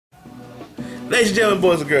Ladies and gentlemen,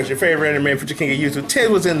 boys and girls, your favorite random man, Future King of YouTube, Ted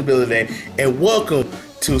was in the building today, and welcome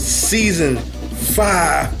to Season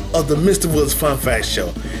 5 of the Mr. Woods Fun Fact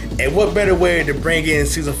Show. And what better way to bring in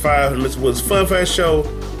Season 5 of the Mr. Woods Fun Fact Show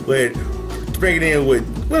with bring it in with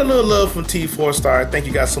a little love from T4 Star. Thank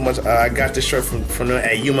you guys so much. I got this shirt from them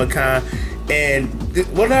at YumaCon. And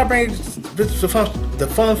what did I bring? The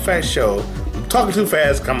Fun Fact Show. I'm talking too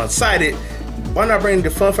fast. I'm excited. Why not bring the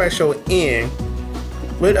Fun Fact Show in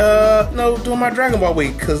with doing my Dragon Ball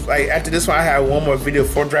week? Because like after this one, I have one more video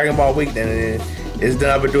for Dragon Ball week. Then it's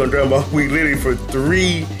done. I've been doing Dragon Ball week literally for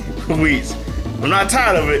 3 weeks. I'm not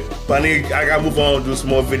tired of it, but I gotta move on, do some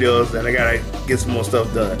more videos, and I gotta get some more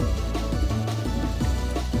stuff done.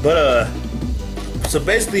 But so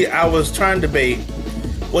basically, I was trying to debate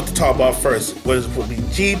what to talk about first. Would be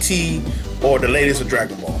GT or the latest of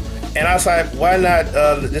Dragon Ball? And I was like, why not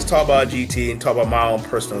just talk about GT and talk about my own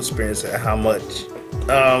personal experience and how much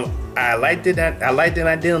I liked it. I liked it and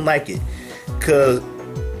I didn't like it. Because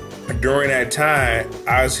during that time,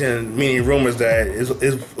 I was hearing many rumors that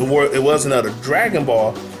it was another Dragon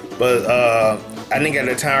Ball. But I think at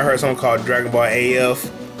the time I heard something called Dragon Ball AF,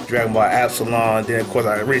 Dragon Ball Epsilon. Then of course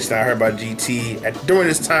I reached out, I heard about GT. During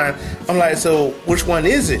this time, I'm like, so which one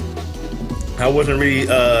is it? I wasn't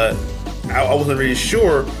really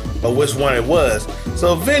sure of which one it was.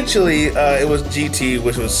 So eventually it was GT,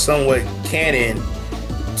 which was somewhat canon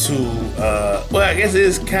to well, I guess it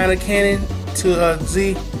is kind of canon to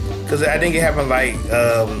Z, because I think it happened like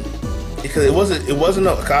because it wasn't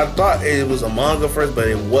cause I thought it was a manga first, but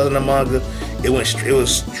it wasn't a manga. It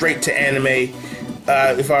was straight to anime.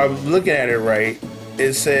 If I'm looking at it right,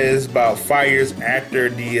 it says about 5 years after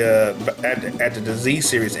the Z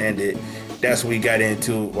series ended, that's what we got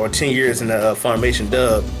into, or 10 years in the Funimation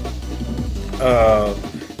dub.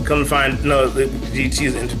 Come to find, no, the GT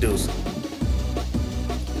is introduced.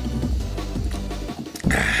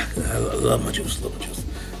 I love my juice,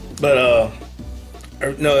 But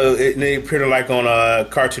no, they put it like on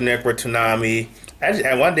Cartoon Network, Toonami. Actually,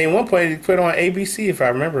 at one point, it put it on ABC, if I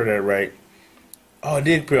remember that right. Oh, it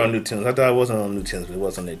did put it on Nicktoons. I thought it wasn't on Nicktoons, but it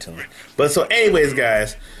was on Nicktoons. But so, anyways,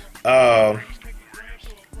 guys, I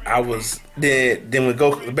was then when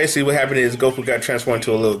Goku. Basically, what happened is Goku got transformed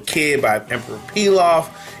into a little kid by Emperor Pilaf,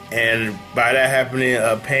 and by that happening,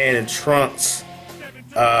 Pan and Trunks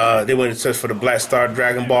they went to search for the Black Star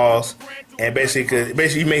Dragon Balls, and basically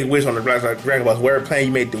you make a wish on the Black Star Dragon Balls. Wherever planet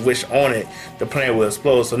you make the wish on it, the planet will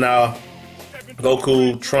explode. So now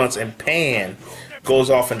Goku, Trunks, and Pan goes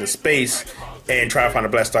off into space and try to find the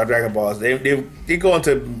Black Star Dragon Balls. They go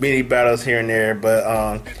into many battles here and there,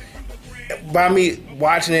 but by me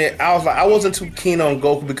watching it, I wasn't too keen on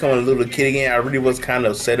Goku becoming a little kid again. I really was kind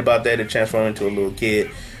of upset about that, to transform into a little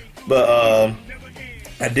kid. But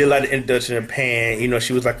I did like the introduction of Pan. You know,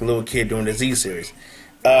 she was like a little kid during the Z series.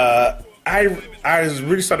 I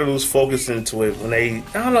really started to lose focus into it when I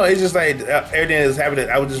don't know, it's just like everything that's happening,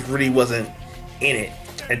 I just really wasn't in it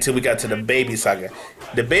until we got to the Baby Saga.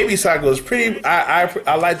 The Baby Saga was pretty.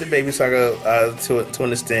 I liked the Baby Saga to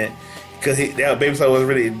an extent, because Baby Saga was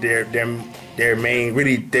really their main,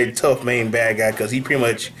 really their tough main bad guy, because he pretty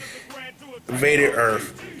much invaded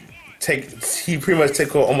Earth. He pretty much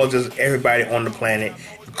took almost just everybody on the planet,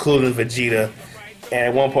 including Vegeta. And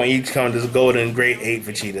at one point, he became this golden great 8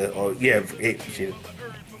 Vegeta, or 8 Vegeta.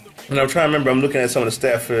 And I'm trying to remember. I'm looking at some of the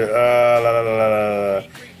stats for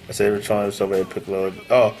I said return so Piccolo.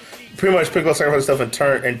 Oh, pretty much Piccolo sacrifices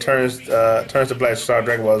himself and turns the Black Star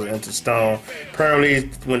Dragon Balls into stone permanently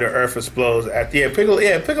when the Earth explodes.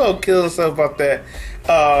 Piccolo kills himself about that.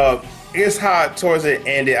 It's how towards it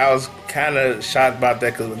ended. I was kind of shocked about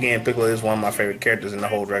that, because again, Piccolo is one of my favorite characters in the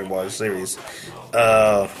whole Dragon Ball series.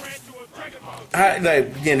 The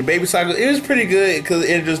Baby Saga, it was pretty good because it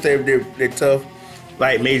introduced their tough,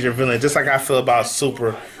 like, major villains. Just like I feel about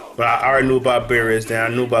Super. But I already knew about Beerus,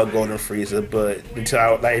 then I knew about Golden Frieza. But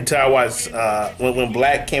until I watched when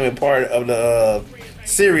Black came in part of the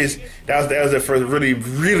series, that was their first really,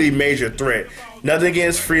 really major threat. Nothing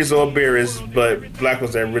against Frieza or Beerus, but Black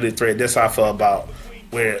was their really threat. That's how I felt about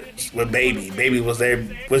with Baby. Baby was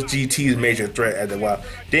GT's major threat at the while.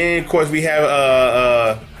 Then of course we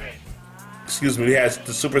have we had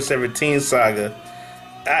the Super 17 saga.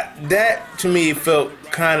 That to me felt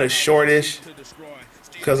kind of shortish,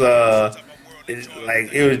 because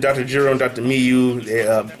it was Dr. Jiro and Dr. Miyu.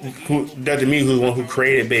 Dr. Miyu, who's the one who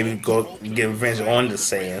created Baby, go get revenge on the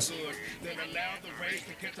Saiyans.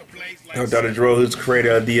 Dr. Jiro, who's the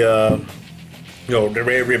creator of the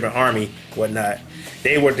Red Ribbon Army, whatnot.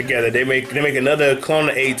 They work together. They make another clone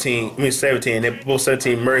of 17. They both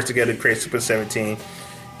 17 merge together to create Super 17.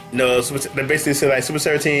 No, they basically said like Super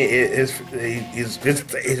 17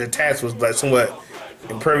 his attacks was like somewhat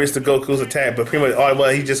impervious to Goku's attack, but pretty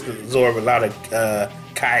much he just absorbed a lot of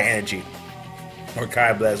Kai energy or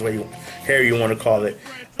Kai blast, however you want to call it.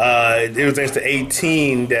 It was thanks to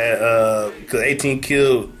 18 that because 18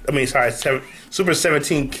 killed. Super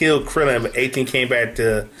 17 killed Krillin, but 18 came back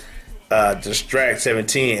to distract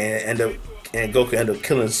 17 and Goku ended up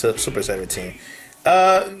killing Super 17.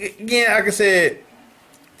 Again, like I said,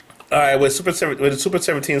 all right, with the Super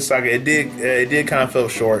 17 saga, it did kind of fell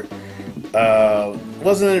short.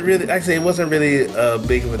 Wasn't really, like I say, it wasn't really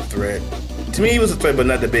big of a threat. To me, it was a threat, but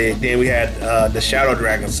not that big. Then we had the Shadow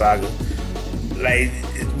Dragon saga. Like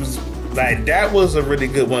it was like that was a really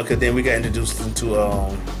good one because then we got introduced into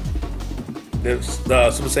the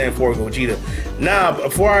Super Saiyan 4 Gogeta. Now,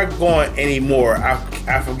 before I go on any more,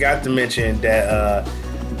 I forgot to mention that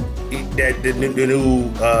that the new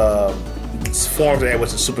forms that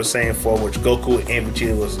was the Super Saiyan 4, which Goku and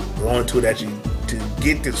Vegeta was the only two that actually to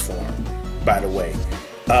get this form. By the way,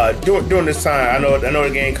 during this time, I know the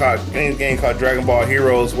game called Dragon Ball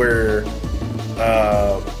Heroes, where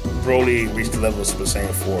Broly reached the level of Super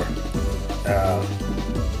Saiyan 4.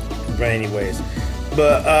 But anyways,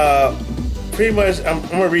 pretty much I'm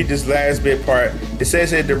gonna read this last bit part. It says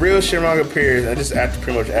that the real Shenron appears, and this is after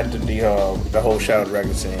the whole Shadow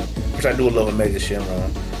Dragon scene, which I do love a Mega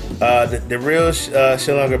Shenron. The real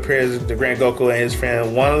Shenron appears, the Grand Goku and his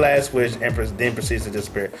friend one last wish, and then proceeds to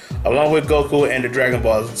disappear. Along with Goku and the Dragon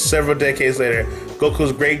Balls, several decades later,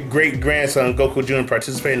 Goku's great-great-grandson, Goku Jr.,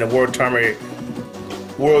 participated in the World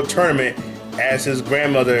Tournament as his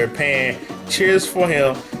grandmother, Pan, cheers for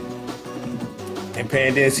him. And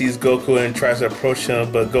Pan then sees Goku and tries to approach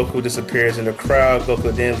him, but Goku disappears in the crowd.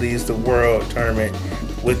 Goku then leads the World Tournament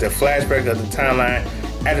with the flashback of the timeline.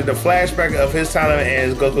 After the flashback of his timeline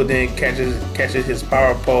ends, Goku then catches his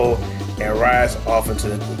power pole and rides off into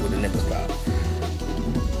with the Nimbus Cloud.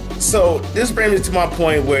 So this brings me to my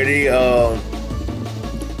point where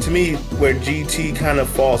where GT kind of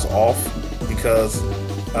falls off because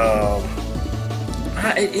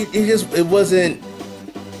it wasn't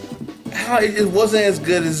as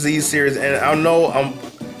good as Z series, and I know I'm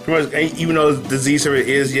pretty much, even though the Z series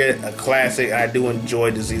is yet a classic, I do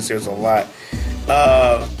enjoy the Z series a lot.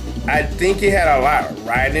 I think it had a lot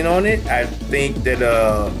riding on it. I think that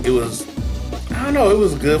it was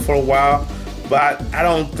good for a while, but I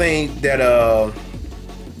don't think that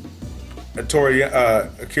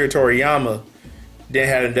Akira Toriyama didn't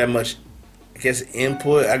have that much, I guess,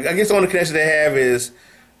 input. I guess the only connection they have is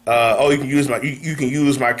you can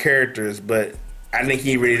use my characters, but I think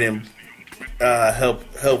he really didn't help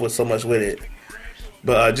with so much with it.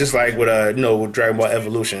 But just like with with Dragon Ball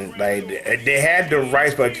Evolution, like they had the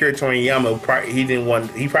rights, but Akira Toriyama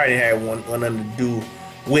he probably didn't have one nothing to do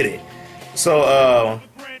with it. So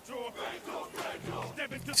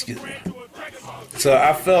excuse me. So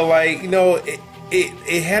I felt like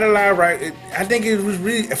it had a lot of right. I think it was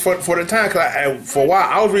really for the time, because for a while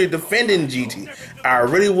I was really defending GT. I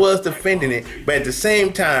really was defending it, but at the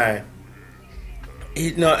same time,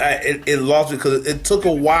 it lost because it took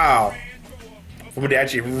a while for me to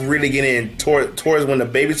actually really get in towards when the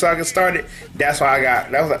Baby Saga started. That's why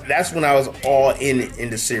that's when I was all in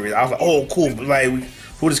the series. I was like, oh cool, like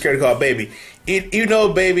who this character called Baby?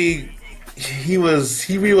 Baby, he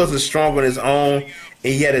really wasn't strong on his own, and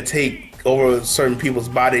he had to take over certain people's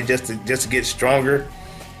body just to get stronger.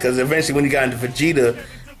 Because eventually, when he got into Vegeta,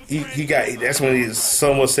 that's when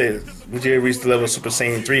someone said Vegeta reached the level of Super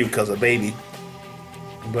Saiyan 3 because of Baby.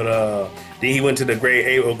 But then he went to the grade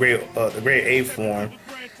A form.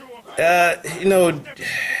 Like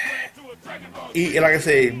I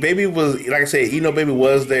said, Baby was Baby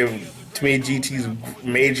was to me GT's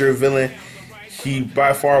major villain. He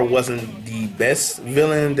by far wasn't the best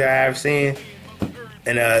villain that I've seen.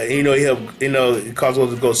 And he helped it caused him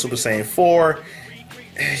to go Super Saiyan 4.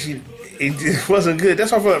 It wasn't good.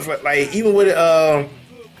 That's why I felt like even with I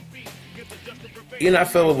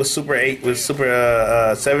felt with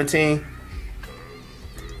Super 17.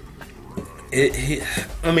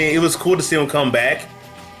 It was cool to see him come back,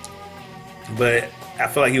 but I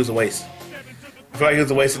feel like he was a waste. I feel like it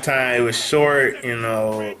was a waste of time. It was short, he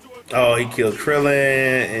killed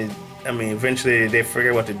Krillin, and eventually they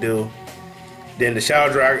figured what to do. Then the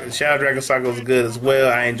Shadow Dragon saga was good as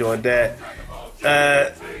well. I enjoyed that.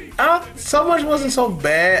 So much wasn't so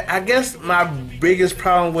bad. I guess my biggest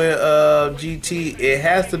problem with GT, it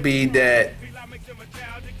has to be that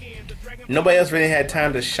nobody else really had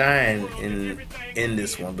time to shine in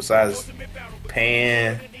this one besides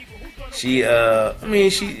Pan. She to me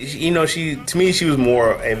she was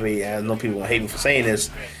more of a, I know people hate me for saying this,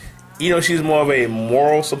 she's more of a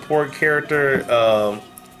moral support character.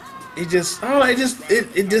 It just, I don't know,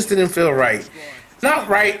 it just didn't feel right. Not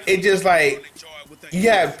right. It just like you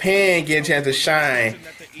have Pan get a chance to shine,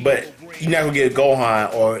 but you're not gonna get a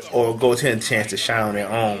Gohan or Goten a chance to shine on their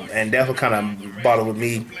own, and that's what kind of bothered with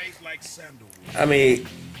me. I mean,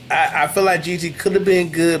 I feel like GT could have been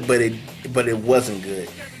good, but it wasn't good.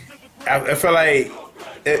 I feel like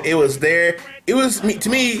it was there. It was, to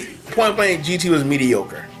me, point blank, GT was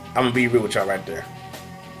mediocre. I'm gonna be real with y'all right there.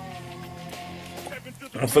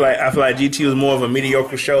 I feel like GT was more of a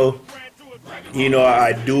mediocre show.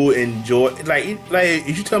 I do enjoy like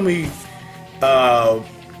if you tell me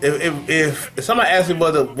if somebody asked me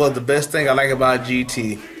what the best thing I like about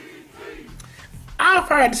GT, I'll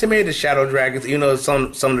probably have to say maybe the Shadow Dragons. Some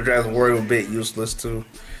of the dragons were a bit useless too.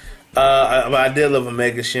 But I did love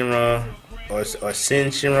Omega Shenron or Sin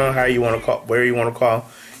Shenron, whatever you want to call.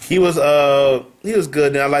 He was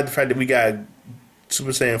good, and I like the fact that we got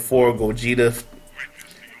Super Saiyan 4 Gogeta.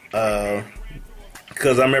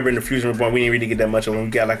 Because I remember in the Fusion Reborn, we didn't really get that much of him. We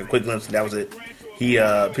got like a quick glimpse, and that was it. He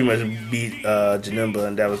pretty much beat Janemba,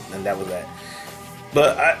 and that was that.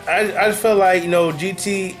 But I just felt like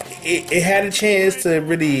GT it had a chance to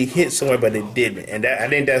really hit somewhere, but it didn't, and I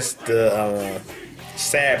think that's the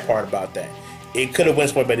sad part about that. It could have went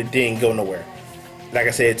somewhere, but it didn't go nowhere. Like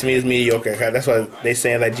I said, to me, it's mediocre. That's why they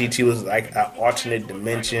saying like GT was like an alternate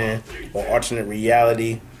dimension or alternate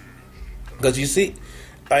reality. Because you see,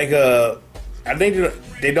 like I think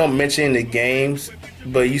they don't mention the games,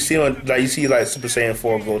 but you see like Super Saiyan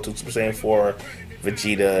 4 Goku, Super Saiyan 4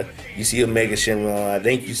 Vegeta. You see Omega Shenron. I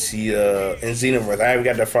think you see in Xenoverse. I haven't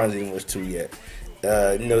got that far in Xenoverse 2 yet.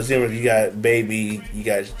 Xenoverse, you got Baby, you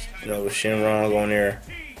got Shenron on there,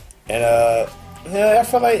 and I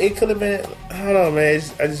felt like it could have been. I don't know, man.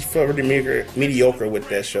 I just felt really mediocre with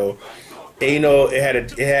that show. And,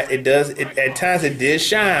 at times it did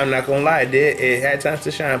shine. I'm not gonna lie, it had times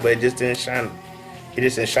to shine, but it just didn't shine. It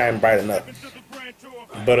just didn't shine bright enough.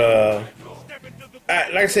 But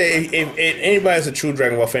like I said, if anybody's a true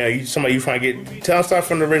Dragon Ball fan, somebody you trying to tell them start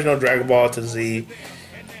from the original Dragon Ball to Z,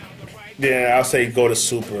 then I'll say go to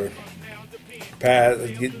Super.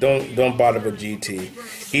 Don't bother with GT.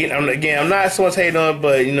 I'm not so much hating on it,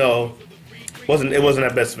 but it wasn't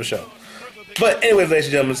that best of a show. But anyways, ladies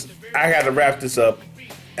and gentlemen, I got to wrap this up.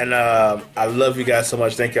 And I love you guys so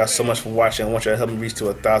much. Thank y'all so much for watching. I want you to help me reach to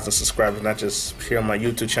 1,000 subscribers, not just here on my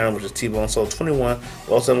YouTube channel, which is T-Bone Soul 21.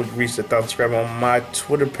 Also, I'm going to reach to 1,000 subscribers on my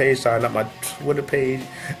Twitter page. Sorry, not my Twitter page.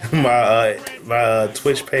 my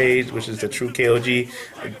Twitch page, which is the True KOG.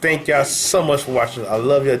 Thank y'all so much for watching. I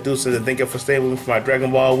love y'all, deuces, and thank y'all for staying with me for my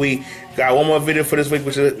Dragon Ball week. Got one more video for this week,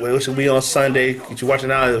 which will be on Sunday. If you're watching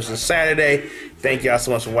now, it was a Saturday. Thank y'all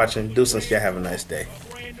so much for watching. Deuces, y'all have a nice day.